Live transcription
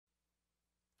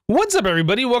What's up,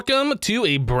 everybody? Welcome to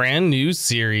a brand new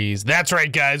series. That's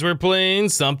right, guys. We're playing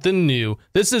something new.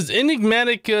 This is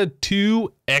Enigmatica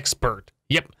 2 Expert.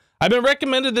 Yep. I've been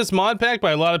recommended this mod pack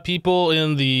by a lot of people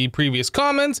in the previous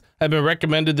comments. I've been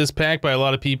recommended this pack by a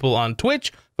lot of people on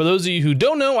Twitch. For those of you who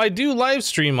don't know, I do live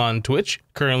stream on Twitch,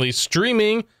 currently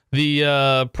streaming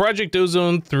the Project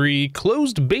Ozone 3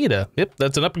 closed beta. Yep,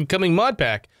 that's an up-and-coming mod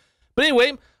pack. But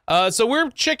anyway, so we're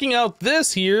checking out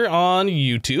this here on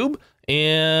YouTube.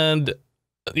 And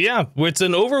yeah, it's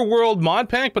an overworld mod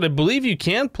pack, but I believe you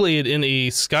can play it in a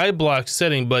skyblock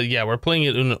setting. But yeah, we're playing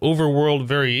it in an overworld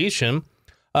variation.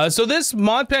 So this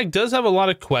mod pack does have a lot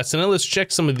of quests in it. Let's check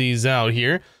some of these out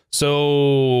here.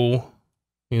 So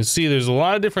you can see there's a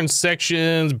lot of different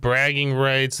sections, bragging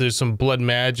rights. There's some blood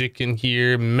magic in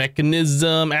here,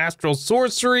 mechanism, astral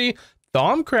sorcery,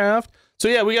 Thaumcraft. So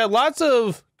yeah, we got lots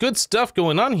of good stuff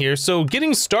going on here. So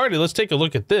getting started, let's take a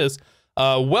look at this.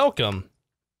 Welcome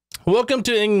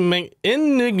to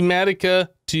Enigmatica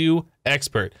 2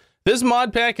 Expert. This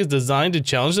mod pack is designed to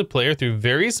challenge the player through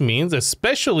various means,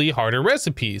 especially harder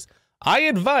recipes. I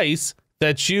advise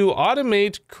that you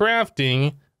automate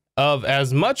crafting of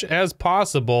as much as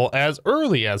possible as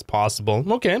early as possible.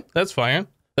 Okay, that's fine.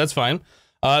 That's fine.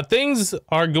 Things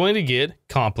are going to get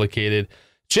complicated.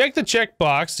 Check the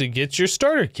checkbox to get your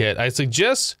starter kit. I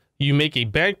suggest you make a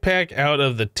backpack out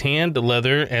of the tanned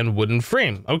leather and wooden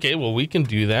frame. Okay, well, we can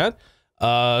do that.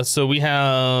 So we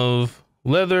have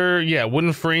leather, yeah,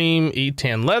 wooden frame, 8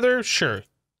 tan leather, sure.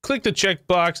 Click the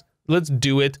checkbox, let's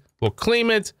do it. We'll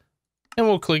claim it, and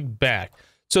we'll click back.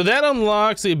 So that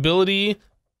unlocks the ability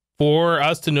for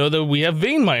us to know that we have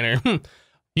vein miner.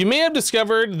 You may have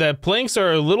discovered that planks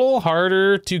are a little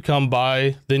harder to come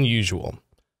by than usual.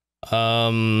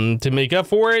 To make up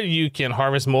for it, you can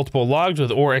harvest multiple logs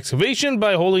with ore excavation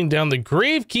by holding down the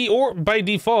grave key, or by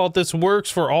default, this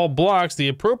works for all blocks. The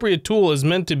appropriate tool is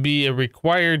meant to be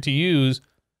required to use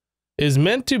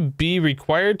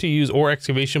ore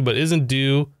excavation, but isn't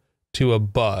due to a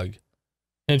bug.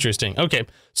 Interesting. Okay,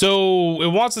 so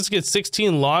it wants us to get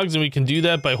 16 logs, and we can do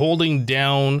that by holding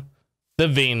down the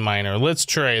vein miner. Let's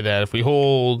try that. If we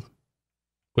hold,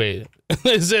 wait,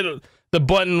 is it the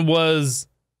button was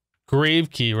grave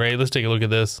key, right? Let's take a look at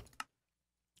this.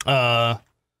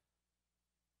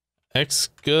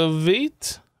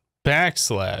 Excavate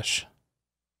backslash.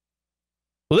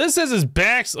 Well, this says it's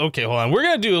backs. Okay, hold on. We're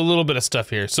gonna do a little bit of stuff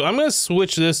here. So I'm gonna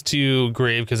switch this to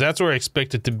grave because that's where I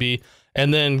expect it to be.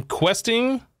 And then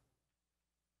questing.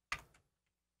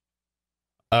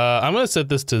 I'm gonna set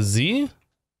this to Z.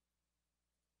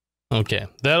 Okay,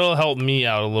 that'll help me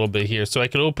out a little bit here. So I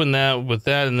can open that with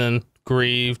that, and then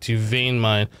grave to vein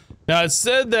mine. Now it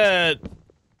said that,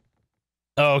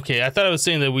 oh, okay, I thought I was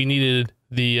saying that we needed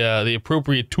the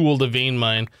appropriate tool to vein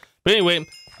mine. But anyway,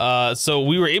 so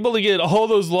we were able to get all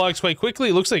those logs quite quickly.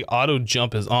 It looks like auto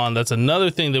jump is on. That's another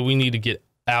thing that we need to get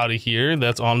out of here.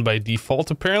 That's on by default,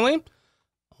 apparently.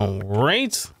 All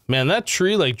right, man, that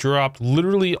tree like dropped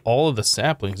literally all of the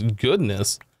saplings.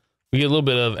 Goodness. We get a little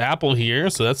bit of apple here,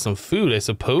 so that's some food, I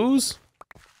suppose.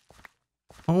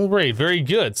 All right, very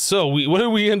good. So what did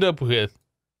we end up with?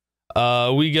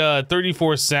 We got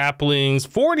 34 saplings,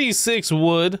 46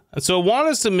 wood. So I want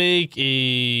us to make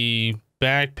a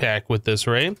backpack with this,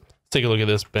 right? Let's take a look at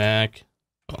this back.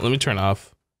 Oh, let me turn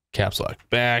off caps lock.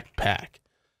 Backpack.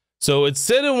 So it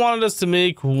said it wanted us to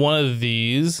make one of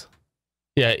these.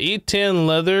 Yeah, 8 tan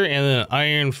leather and an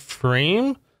iron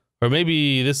frame. Or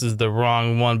maybe this is the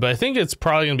wrong one, but I think it's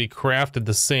probably gonna be crafted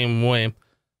the same way.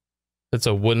 It's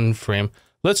a wooden frame.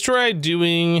 Let's try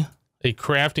doing a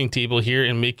crafting table here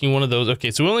and making one of those.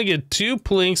 Okay, so we only get 2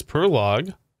 planks per log.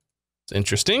 It's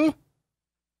interesting.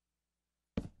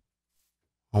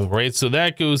 All right, so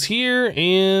that goes here.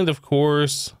 And of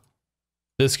course,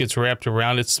 this gets wrapped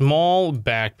around its small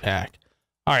backpack.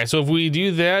 All right, so if we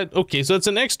do that, okay, so it's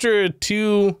an extra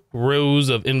 2 rows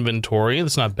of inventory.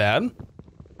 That's not bad.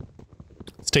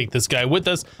 Let's take this guy with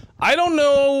us. I don't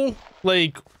know,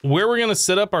 like, where we're gonna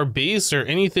set up our base or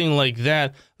anything like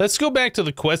that. Let's go back to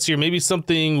the quest here. Maybe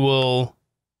something will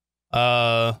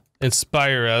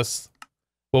inspire us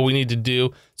what we need to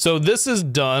do. So this is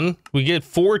done. We get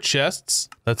 4 chests.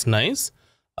 That's nice.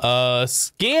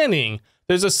 Scanning.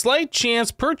 There's a slight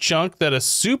chance per chunk that a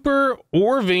super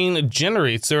ore vein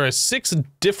generates. There are 6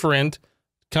 different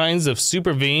kinds of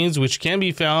super veins which can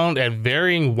be found at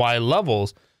varying Y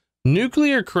levels.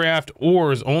 Nuclear craft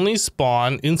ores only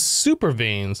spawn in super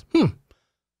veins.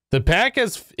 The pack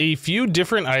has a few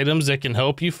different items that can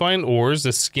help you find ores,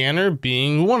 the scanner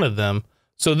being one of them.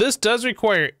 So this does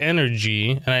require energy,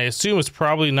 and I assume it's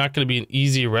probably not going to be an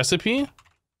easy recipe.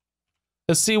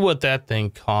 Let's see what that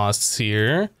thing costs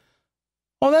here.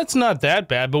 Oh, that's not that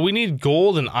bad, but we need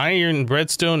gold and iron,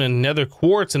 redstone, and nether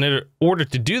quartz in order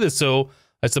to do this. So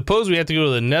I suppose we have to go to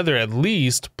the nether at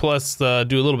least, plus do a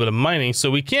little bit of mining.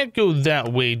 So we can't go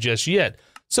that way just yet.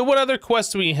 So what other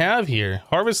quests do we have here?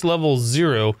 Harvest level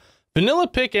 0. Vanilla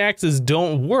pickaxes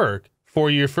don't work.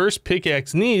 For your first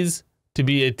pickaxe needs to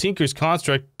be a Tinker's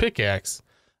Construct pickaxe.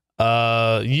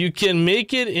 You can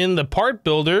make it in the part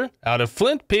builder out of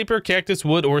flint, paper, cactus,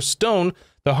 wood, or stone.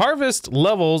 The harvest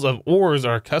levels of ores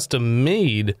are custom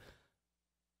made.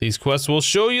 These quests will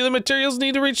show you the materials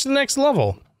needed to reach the next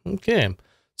level. Okay,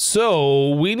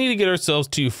 so we need to get ourselves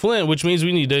to flint, which means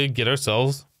we need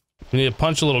to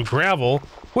punch a little gravel,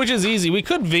 which is easy. We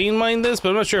could vein mine this, but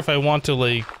I'm not sure if I want to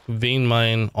like vein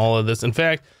mine all of this. In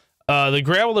fact, the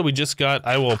gravel that we just got,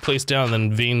 I will place down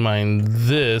and then vein mine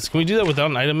this. Can we do that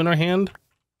without an item in our hand?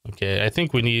 Okay, I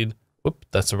think we need... Whoop,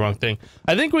 that's the wrong thing.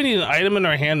 I think we need an item in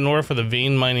our hand in order for the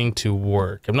vein mining to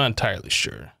work. I'm not entirely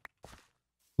sure.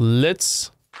 Let's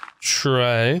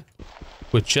try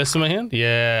with chest in my hand.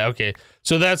 Yeah, okay.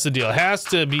 So that's the deal. It has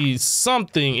to be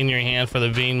something in your hand for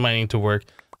the vein mining to work.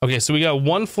 Okay, so we got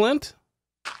 1 flint.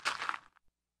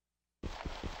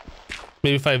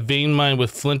 Maybe if I vein mine with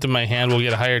flint in my hand, we'll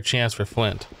get a higher chance for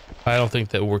flint. I don't think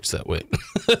that works that way.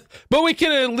 But we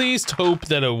can at least hope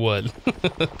that it would.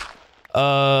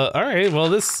 All right, well,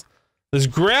 this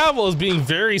gravel is being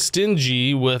very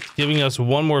stingy with giving us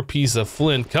 1 more piece of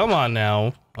flint. Come on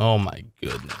now. Oh my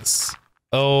goodness.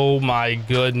 Oh my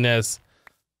goodness.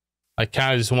 I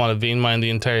kind of just want to vein mine the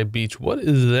entire beach. What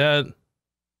is that?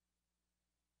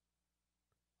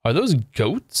 Are those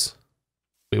goats?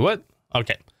 Wait, what?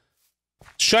 Okay.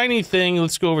 Shiny thing.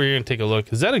 Let's go over here and take a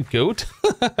look. Is that a goat?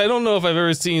 I don't know if I've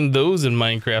ever seen those in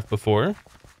Minecraft before.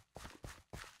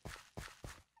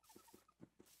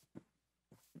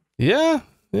 Yeah,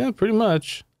 pretty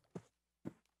much.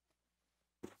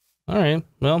 All right,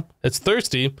 well, it's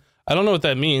thirsty. I don't know what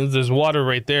that means. There's water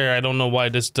right there. I don't know why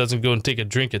this doesn't go and take a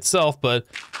drink itself, but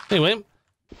anyway.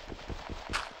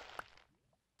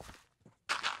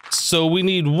 So we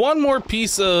need 1 more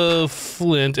piece of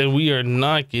flint, and we are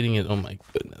not getting it. Oh my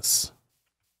goodness.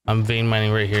 I'm vein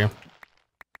mining right here.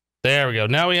 There we go.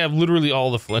 Now we have literally all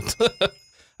the flint.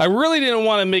 I really didn't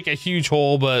want to make a huge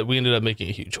hole, but we ended up making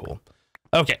a huge hole.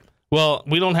 Okay. Well,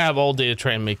 we don't have all day to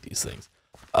try and make these things.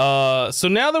 So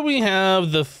now that we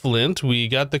have the flint, we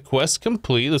got the quest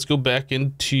complete. Let's go back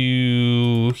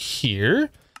into here.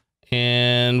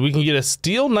 And we can get a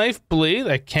steel knife blade,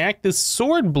 a cactus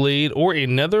sword blade, or a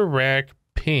netherrack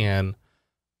pan.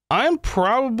 I'm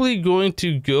probably going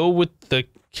to go with the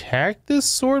cactus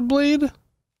sword blade.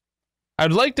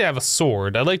 I'd like to have a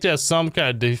sword. I'd like to have some kind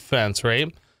of defense,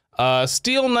 right?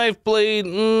 Steel knife blade,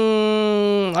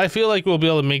 I feel like we'll be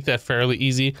able to make that fairly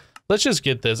easy. Let's just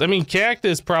get this. I mean,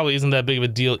 cactus probably isn't that big of a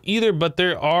deal either, but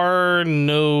there are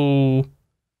no,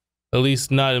 at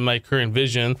least not in my current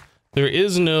vision, there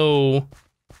is no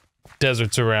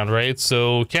deserts around, right?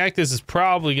 So cactus is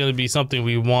probably going to be something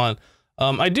we want.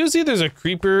 I do see there's a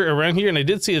creeper around here, and I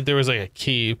did see that there was like a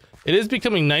cave. It is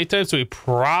becoming nighttime, so we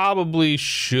probably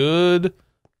should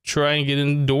try and get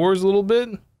indoors a little bit,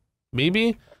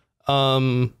 maybe.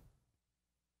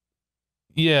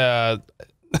 Yeah,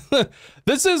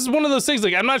 this is one of those things,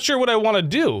 like, I'm not sure what I want to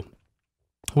do.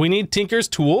 We need Tinker's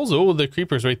tools. Oh, the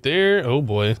creeper's right there. Oh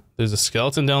boy, there's a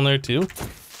skeleton down there too.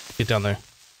 Get down there.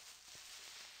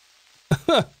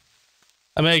 I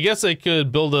mean, I guess I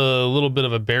could build a little bit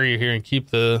of a barrier here and keep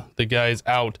the guys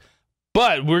out,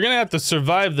 but we're gonna have to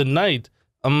survive the night.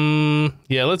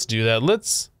 Yeah, let's do that.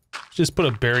 Let's just put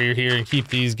a barrier here and keep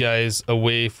these guys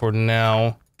away for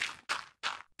now.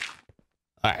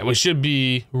 All right, we should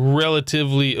be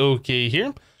relatively okay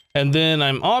here. And then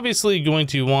I'm obviously going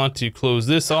to want to close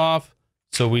this off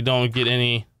so we don't get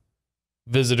any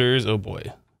visitors. Oh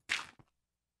boy.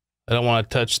 I don't want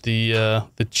to touch the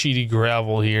cheaty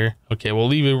gravel here. Okay, we'll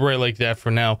leave it right like that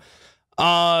for now.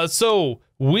 So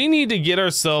we need to get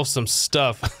ourselves some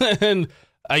stuff. And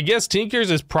I guess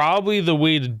Tinker's is probably the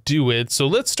way to do it. So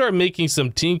let's start making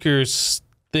some Tinker's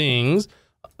things.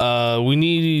 We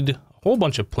need a whole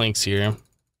bunch of planks here.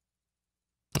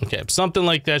 Okay, something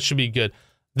like that should be good.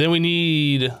 Then we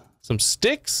need some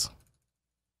sticks.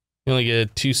 You only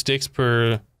get 2 sticks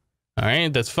per. All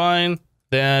right, that's fine.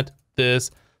 That, this.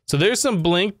 So there's some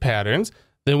blank patterns.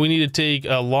 Then we need to take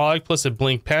a log plus a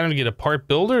blank pattern to get a part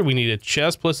builder. We need a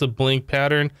chest plus a blank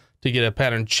pattern to get a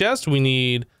pattern chest. We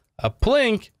need a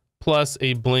plank plus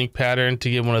a blank pattern to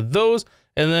get one of those.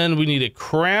 And then we need a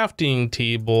crafting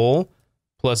table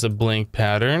plus a blank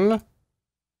pattern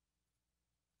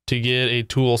to get a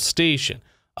tool station.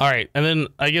 All right, and then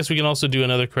I guess we can also do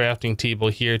another crafting table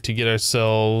here to get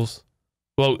ourselves,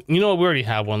 Well, you know what? We already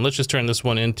have one. Let's just turn this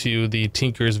one into the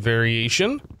Tinker's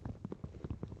Variation.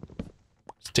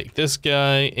 Let's take this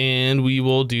guy and we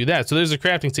will do that. So there's a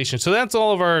crafting station. So that's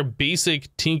all of our basic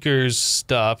Tinker's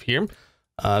stuff here.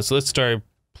 So let's start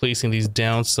placing these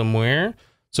down somewhere.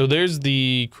 So there's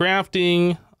the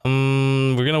crafting.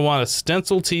 We're going to want a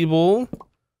stencil table.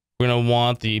 We're going to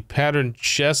want the pattern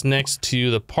chest next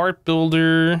to the part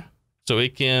builder so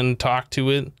it can talk to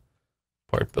it.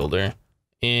 Part builder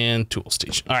and tool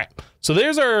station. All right. So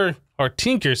there's our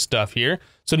Tinker stuff here.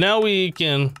 So now we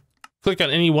can click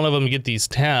on any one of them and get these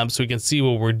tabs so we can see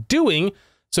what we're doing.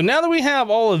 So now that we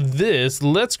have all of this,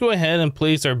 let's go ahead and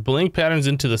place our blank patterns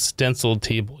into the stencil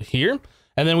table here.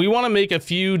 And then we want to make a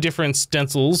few different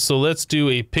stencils. So let's do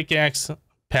a pickaxe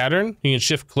pattern. You can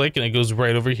shift click and it goes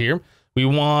right over here. We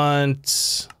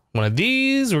want one of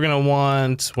these. We're going to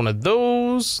want one of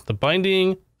those, the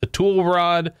binding, the tool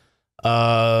rod.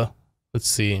 Let's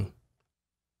see.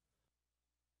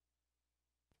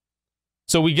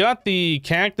 So we got the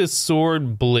cactus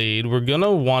sword blade. We're going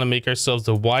to want to make ourselves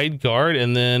a wide guard.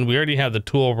 And then we already have the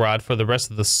tool rod for the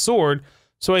rest of the sword.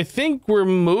 So I think we're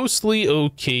mostly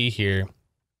okay here.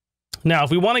 Now, if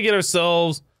we want to get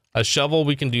ourselves a shovel,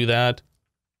 we can do that.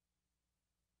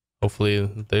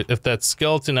 Hopefully, if that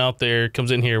skeleton out there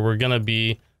comes in here, we're going to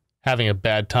be having a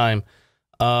bad time.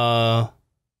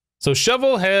 So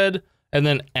shovel head and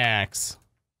then axe.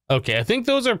 Okay, I think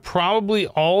those are probably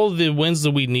all the wins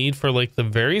that we need for like the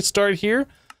very start here.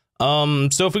 So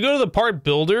if we go to the part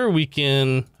builder, we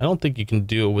can, I don't think you can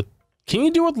do it with, can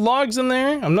you do it with logs in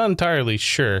there? I'm not entirely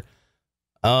sure.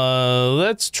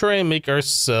 Let's try and make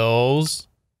ourselves.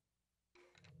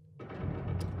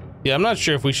 Yeah, I'm not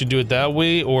sure if we should do it that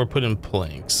way or put in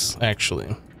planks,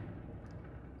 actually.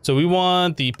 So we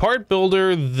want the part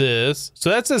builder, this.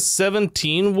 So that says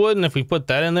 17 wood, and if we put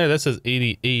that in there, that says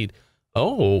 88.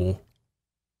 Oh.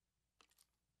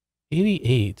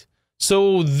 88.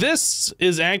 So this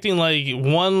is acting like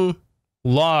 1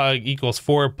 log equals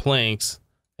 4 planks,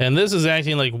 and this is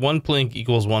acting like 1 plank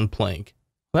equals 1 plank.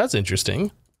 That's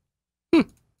interesting.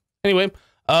 Anyway,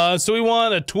 so we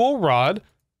want a tool rod.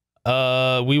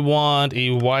 We want a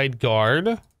wide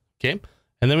guard. Okay.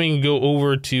 And then we can go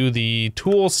over to the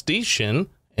tool station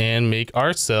and make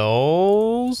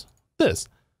ourselves this.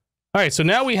 All right. So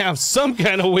now we have some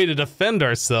kind of way to defend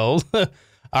ourselves. All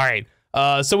right.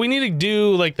 So we need to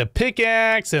do like the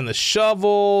pickaxe and the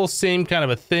shovel, same kind of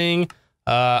a thing.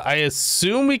 I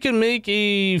assume we can make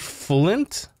a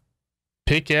flint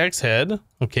pickaxe head.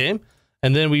 Okay.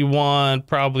 And then we want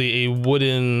probably a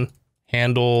wooden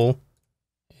handle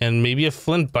and maybe a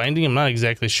flint binding. I'm not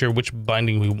exactly sure which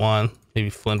binding we want. Maybe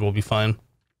flint will be fine.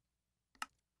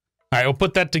 All right, we'll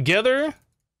put that together.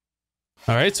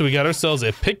 All right, so we got ourselves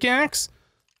a pickaxe.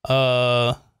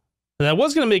 And I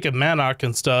was gonna make a mattock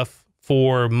and stuff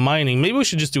for mining. Maybe we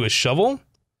should just do a shovel.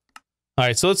 All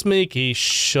right, so let's make a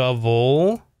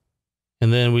shovel.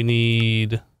 And then we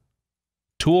need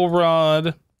tool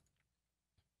rod.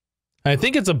 I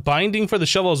think it's a binding for the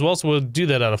shovel as well, so we'll do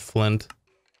that out of flint.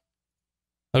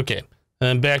 Okay, and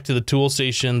then back to the tool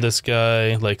station, this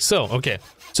guy, like so. Okay,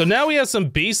 so now we have some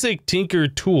basic Tinker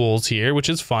tools here, which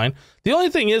is fine. The only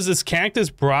thing is this cactus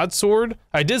broadsword.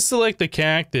 I did select the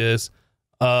cactus,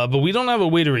 but we don't have a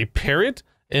way to repair it.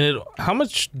 And how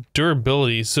much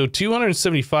durability? So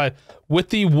 275. With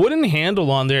the wooden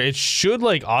handle on there, it should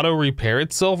like auto repair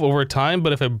itself over time,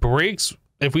 but if it breaks,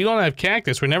 if we don't have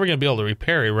cactus, we're never gonna be able to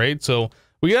repair it, right? So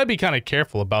we gotta be kind of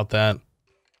careful about that.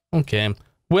 Okay.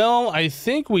 Well, I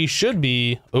think we should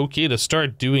be okay to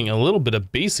start doing a little bit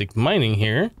of basic mining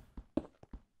here.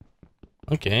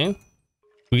 Okay.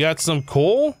 We got some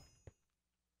coal.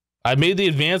 I made the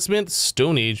advancement.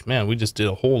 Stone Age. Man, we just did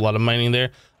a whole lot of mining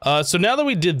there. So now that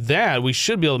we did that, we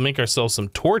should be able to make ourselves some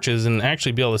torches and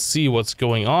actually be able to see what's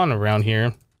going on around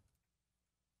here.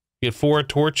 Get 4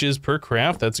 torches per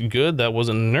craft. That's good. That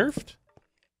wasn't nerfed.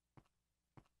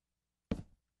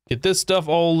 Get this stuff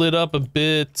all lit up a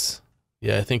bit.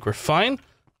 Yeah, I think we're fine.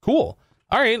 Cool.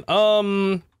 All right.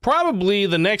 Probably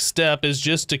the next step is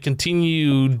just to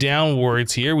continue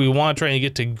downwards here. We want to try and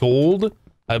get to gold,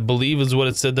 I believe is what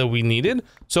it said that we needed.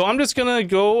 So I'm just going to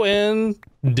go and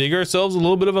dig ourselves a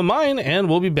little bit of a mine and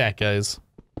we'll be back, guys.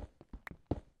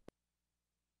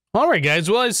 All right, guys.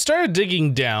 Well, I started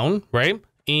digging down, right?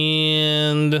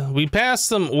 And we passed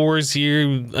some ores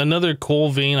here, another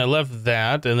coal vein, I left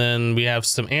that, and then we have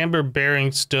some amber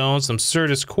bearing stone, some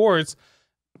Certus quartz,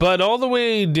 but all the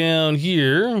way down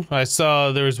here, I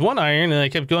saw there was 1 iron, and I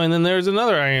kept going, and then there's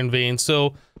another iron vein,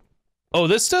 so, oh,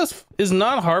 this stuff is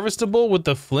not harvestable with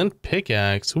the flint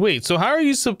pickaxe. Wait, so how are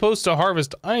you supposed to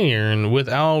harvest iron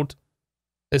without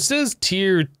It says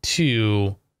tier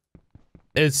 2.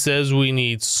 It says we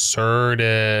need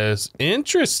Certus.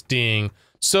 Interesting.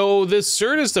 So this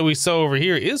Certus that we saw over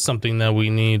here is something that we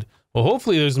need. Well,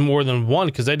 hopefully there's more than one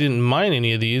because I didn't mine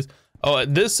any of these. Oh,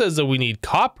 this says that we need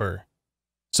copper.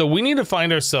 So we need to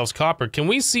find ourselves copper. Can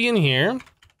we see in here,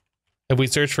 if we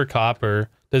search for copper,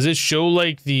 does it show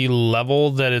like the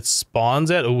level that it spawns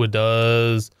at? Oh, it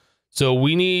does. So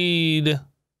we need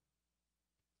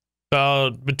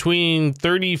about between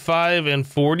 35 and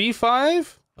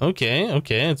 45. Okay,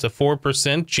 it's a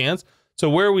 4% chance. So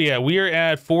where are we at? We are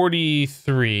at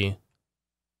 43.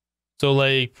 So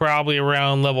like probably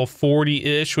around level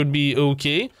 40-ish would be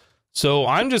okay. So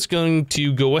I'm just going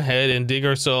to go ahead and dig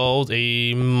ourselves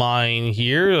a mine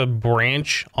here, a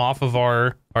branch off of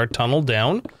our tunnel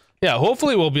down. Yeah,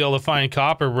 hopefully we'll be able to find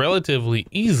copper relatively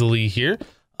easily here.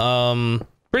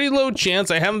 Pretty low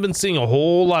chance. I haven't been seeing a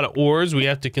whole lot of ores. We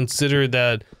have to consider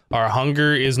that our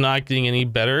hunger is not getting any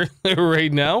better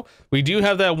right now. We do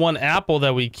have that one apple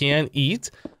that we can eat.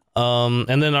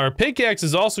 And then our pickaxe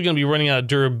is also going to be running out of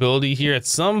durability here at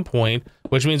some point,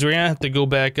 which means we're going to have to go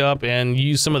back up and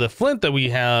use some of the flint that we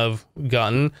have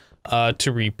gotten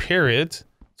to repair it.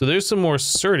 So there's some more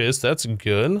Certus. That's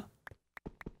good.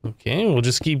 Okay, we'll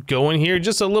just keep going here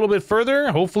just a little bit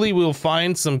further. Hopefully we'll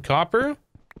find some copper.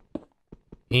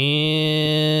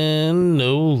 And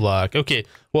no luck. Okay,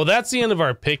 well, that's the end of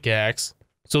our pickaxe.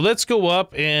 So let's go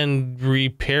up and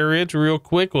repair it real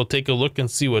quick. We'll take a look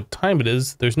and see what time it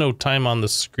is. There's no time on the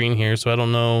screen here, so I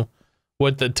don't know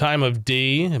what the time of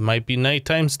day. It might be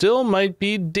nighttime still, might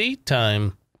be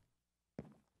daytime.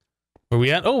 Where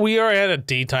we at? Oh, we are at a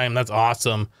daytime. That's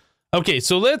awesome. Okay,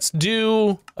 so let's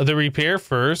do the repair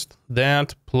first.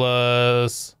 That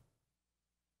plus...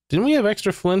 Didn't we have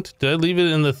extra flint? Did I leave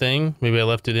it in the thing? Maybe I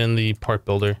left it in the part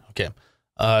builder. Okay.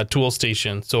 Tool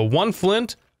station. So 1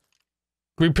 flint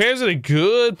repairs it a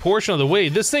good portion of the way.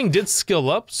 This thing did skill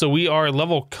up, so we are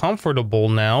level comfortable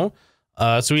now.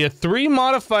 So we have 3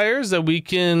 modifiers that we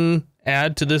can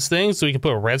add to this thing. So we can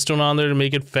put a redstone on there to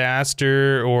make it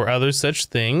faster or other such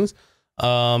things.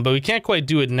 But we can't quite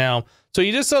do it now. So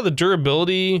you just saw the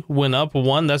durability went up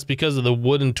 1. That's because of the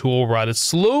wooden tool rod. It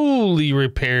slowly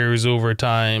repairs over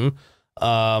time.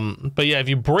 But yeah, if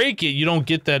you break it, you don't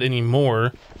get that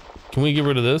anymore. Can we get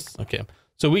rid of this? Okay.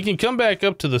 So we can come back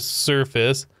up to the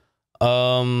surface.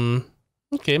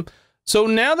 Okay. So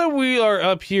now that we are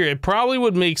up here, it probably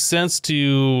would make sense to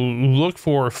look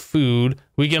for food.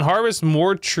 We can harvest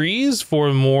more trees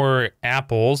for more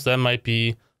apples. That might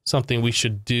be something we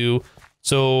should do.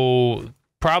 So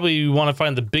probably you want to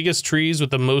find the biggest trees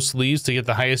with the most leaves to get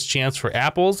the highest chance for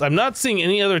apples. I'm not seeing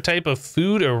any other type of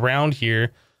food around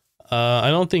here. I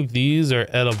don't think these are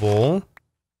edible.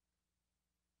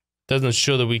 Doesn't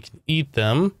show that we can eat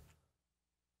them.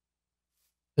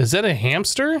 Is that a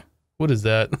hamster? What is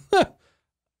that?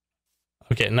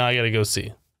 Okay, now I gotta go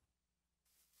see.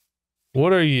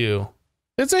 What are you?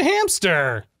 It's a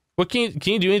hamster! What can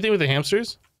you do anything with the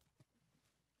hamsters?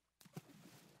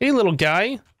 Hey, little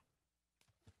guy.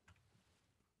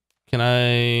 Can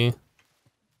I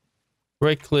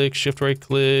right click, shift right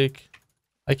click?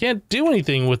 I can't do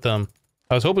anything with them.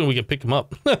 I was hoping we could pick them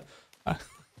up.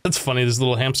 That's funny, there's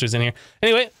little hamsters in here.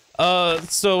 Anyway,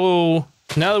 so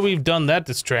now that we've done that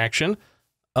distraction,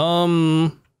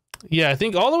 yeah, I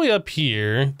think all the way up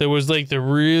here, there was like the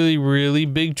really, really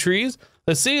big trees.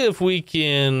 Let's see if we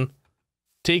can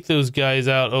take those guys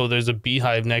out. Oh, there's a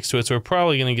beehive next to it, so we're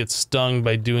probably gonna get stung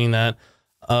by doing that.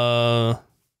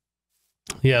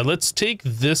 Yeah, let's take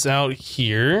this out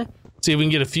here. See if we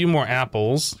can get a few more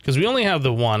apples, because we only have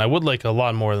the 1. I would like a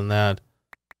lot more than that.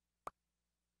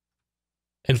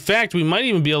 In fact, we might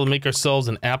even be able to make ourselves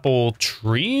an apple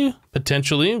tree,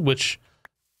 potentially, which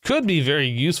could be very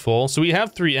useful. So we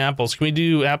have 3 apples. Can we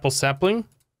do apple sapling?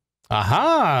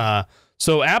 Aha!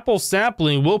 So apple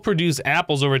sapling will produce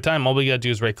apples over time. All we gotta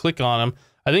do is right click on them.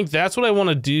 I think that's what I want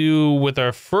to do with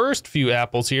our first few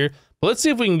apples here. But let's see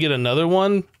if we can get another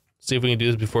one. See if we can do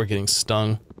this before getting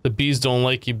stung. The bees don't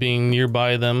like you being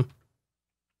nearby them.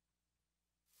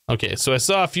 Okay, so I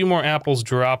saw a few more apples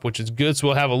drop, which is good. So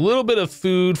we'll have a little bit of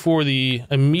food for the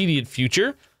immediate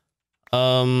future.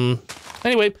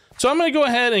 Anyway, so I'm gonna go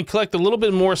ahead and collect a little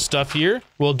bit more stuff here.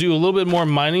 We'll do a little bit more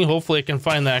mining. Hopefully I can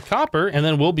find that copper, and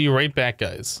then we'll be right back,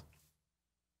 guys.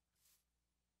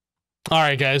 All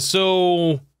right, guys,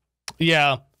 so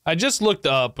yeah, I just looked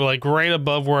up, like right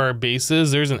above where our base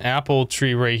is, there's an apple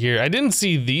tree right here. I didn't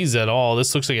see these at all.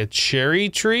 This looks like a cherry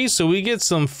tree, so we get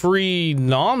some free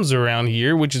noms around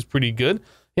here, which is pretty good.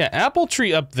 Yeah, apple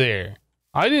tree up there.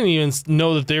 I didn't even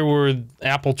know that there were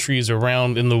apple trees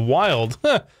around in the wild.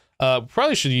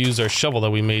 Probably should use our shovel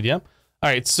that we made, yeah. All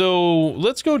right, so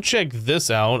let's go check this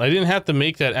out. I didn't have to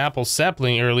make that apple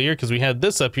sapling earlier because we had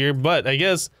this up here, but I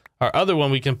guess our other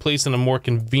one we can place in a more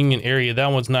convenient area.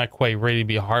 That one's not quite ready to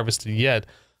be harvested yet.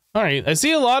 All right, I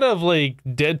see a lot of like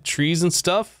dead trees and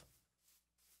stuff.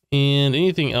 And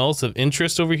anything else of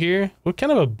interest over here? What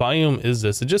kind of a biome is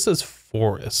this? It just says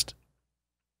forest.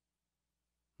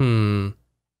 Yeah,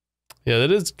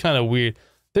 that is kind of weird.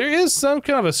 There is some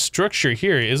kind of a structure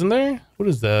here, isn't there? What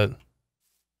is that?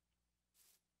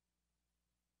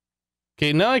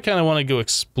 Okay, now I kind of want to go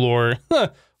explore.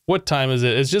 What time is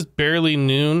it? It's just barely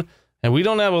noon, and we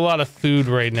don't have a lot of food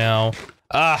right now.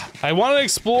 I want to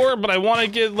explore, but I want to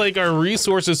get like our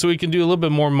resources so we can do a little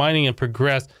bit more mining and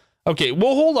progress. Okay,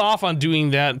 we'll hold off on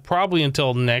doing that probably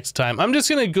until next time. I'm just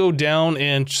going to go down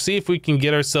and see if we can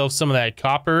get ourselves some of that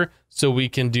copper so we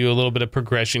can do a little bit of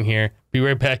progression here. Be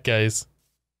right back, guys.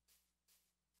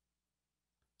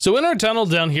 So in our tunnel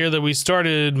down here that we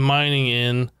started mining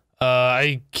in,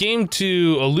 I came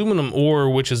to aluminum ore,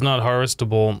 which is not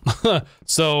harvestable.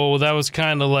 So that was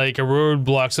kind of like a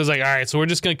roadblock. So I was like, all right, so we're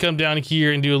just going to come down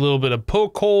here and do a little bit of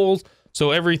poke holes.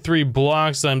 So every 3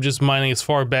 blocks, I'm just mining as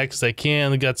far back as I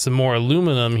can. I got some more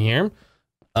aluminum here.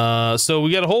 So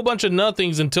we got a whole bunch of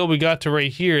nothings until we got to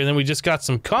right here. And then we just got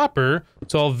some copper.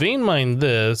 So I'll vein mine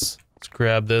this. Let's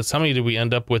grab this. How many did we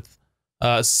end up with?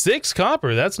 6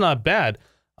 copper. That's not bad.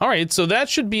 All right, so that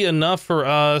should be enough for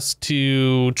us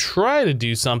to try to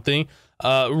do something.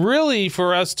 Really,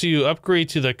 for us to upgrade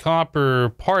to the copper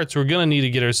parts, we're gonna need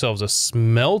to get ourselves a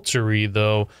smeltery,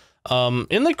 though.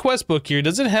 In the quest book here,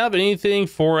 does it have anything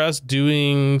for us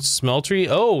doing smeltery?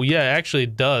 Oh, yeah, actually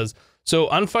it does. So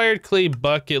unfired clay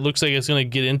bucket looks like it's gonna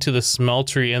get into the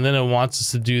smeltery, and then it wants us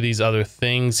to do these other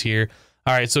things here.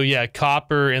 All right, so yeah,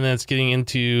 copper, and then it's getting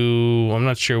into, I'm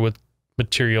not sure what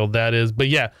material that is, but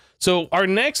yeah. So our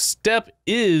next step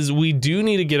is we do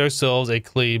need to get ourselves a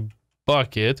clay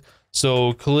bucket.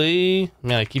 So clay,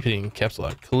 man, I keep hitting caps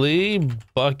lock. Clay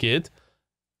bucket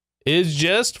is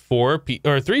just 3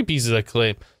 pieces of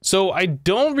clay. So I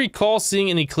don't recall seeing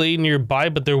any clay nearby,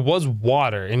 but there was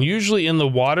water, and usually in the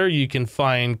water you can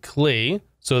find clay.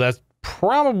 So that's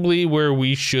probably where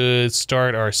we should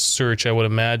start our search, I would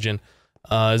imagine.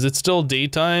 Is it still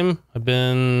daytime? I've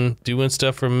been doing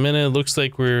stuff for a minute. It looks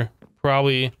like we're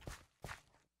probably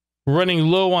running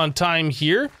low on time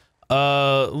here.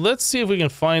 Let's see if we can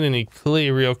find any clay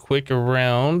real quick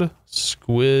around.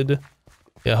 Squid.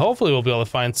 Yeah, hopefully we'll be able to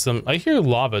find some. I hear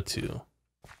lava too.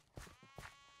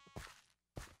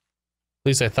 At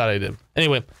least I thought I did.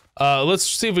 Anyway, let's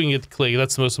see if we can get the clay.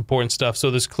 That's the most important stuff.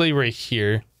 So there's clay right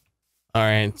here. All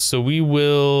right, so we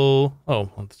will.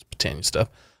 Oh, well, this Britannia stuff.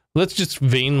 Let's just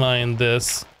vein mine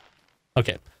this.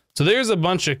 Okay. So there's a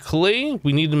bunch of clay.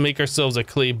 We need to make ourselves a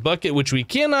clay bucket, which we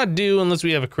cannot do unless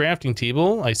we have a crafting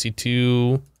table. I see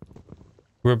 2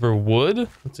 rubber wood.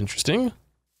 That's interesting.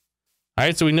 All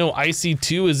right, so we know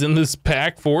IC2 is in this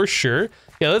pack for sure.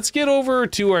 Yeah, let's get over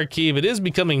to our cave. It is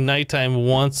becoming nighttime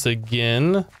once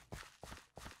again.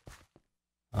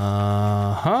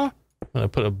 I'm gonna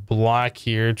put a block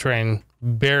here, try and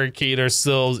barricade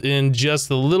ourselves in just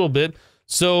a little bit.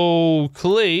 So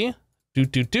clay,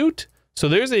 doot. So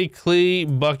there's a clay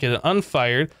bucket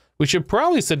unfired. We should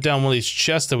probably set down one of these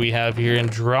chests that we have here and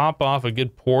drop off a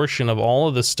good portion of all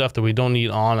of the stuff that we don't need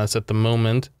on us at the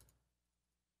moment.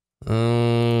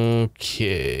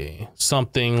 Okay,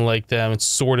 something like that, and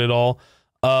sort it all.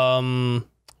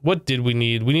 What did we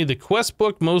need? We need the quest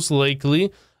book, most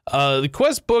likely. The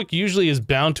quest book usually is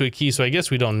bound to a key, so I guess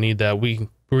we don't need that. We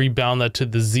rebound that to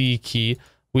the Z key.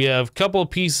 We have a couple of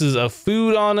pieces of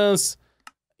food on us,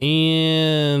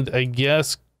 and I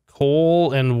guess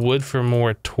coal and wood for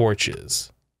more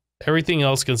torches. Everything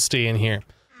else can stay in here.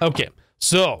 Okay,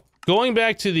 so going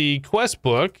back to the quest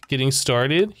book, getting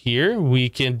started here, we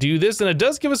can do this, and it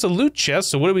does give us a loot chest.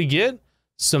 So what do we get?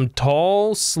 Some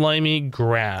tall, slimy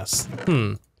grass.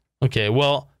 Okay,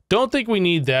 well, don't think we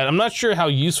need that. I'm not sure how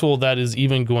useful that is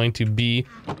even going to be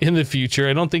in the future.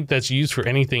 I don't think that's used for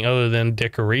anything other than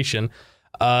decoration.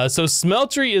 So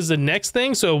smeltery is the next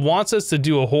thing. So it wants us to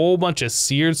do a whole bunch of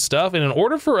seared stuff. And in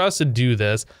order for us to do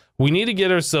this, we need to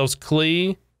get ourselves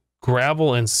clay,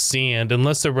 gravel, and sand,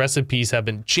 unless the recipes have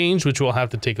been changed, which we'll have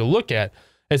to take a look at.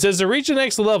 It says to reach the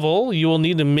next level, you will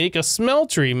need to make a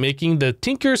smeltery. Making the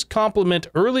Tinker's Complement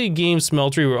early game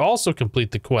smeltery will also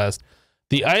complete the quest.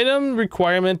 The item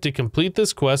requirement to complete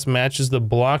this quest matches the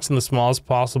blocks in the smallest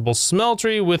possible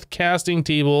smeltery with casting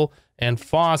table and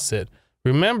faucet.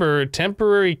 Remember,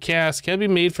 temporary casts can be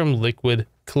made from liquid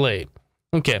clay.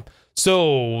 Okay,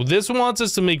 so this wants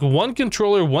us to make 1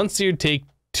 controller, 1 seared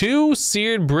 2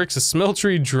 seared bricks, a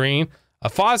smeltery drain, a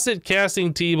faucet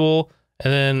casting table,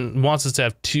 and then wants us to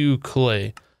have 2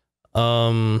 clay.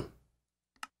 Why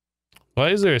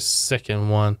is there a second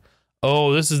one?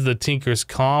 Oh, this is the Tinker's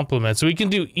Complement. So we can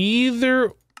do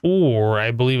either or,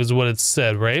 I believe is what it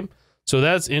said, right? So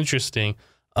that's interesting.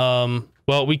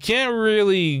 Well, we can't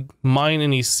really mine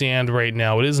any sand right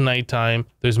now. It is nighttime.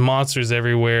 There's monsters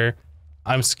everywhere.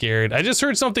 I'm scared. I just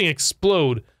heard something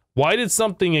explode. Why did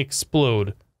something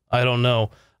explode? I don't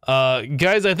know.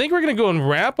 Guys, I think we're gonna go and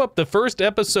wrap up the first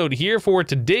episode here for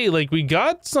today. Like, we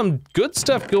got some good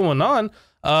stuff going on.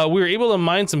 We were able to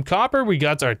mine some copper. We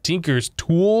got our Tinker's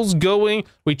tools going.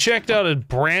 We checked out a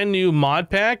brand new mod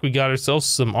pack. We got ourselves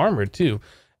some armor too.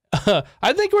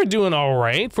 I think we're doing all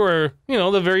right for, you know,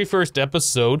 the very first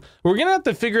episode. We're gonna have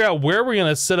to figure out where we're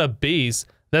gonna set up base.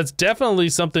 That's definitely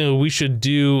something that we should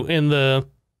do in the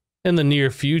near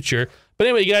future. But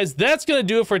anyway, guys, that's gonna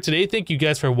do it for today. Thank you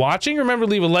guys for watching. Remember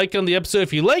to leave a like on the episode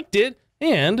if you liked it,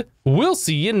 and we'll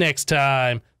see you next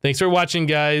time. Thanks for watching,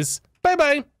 guys.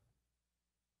 Bye-bye.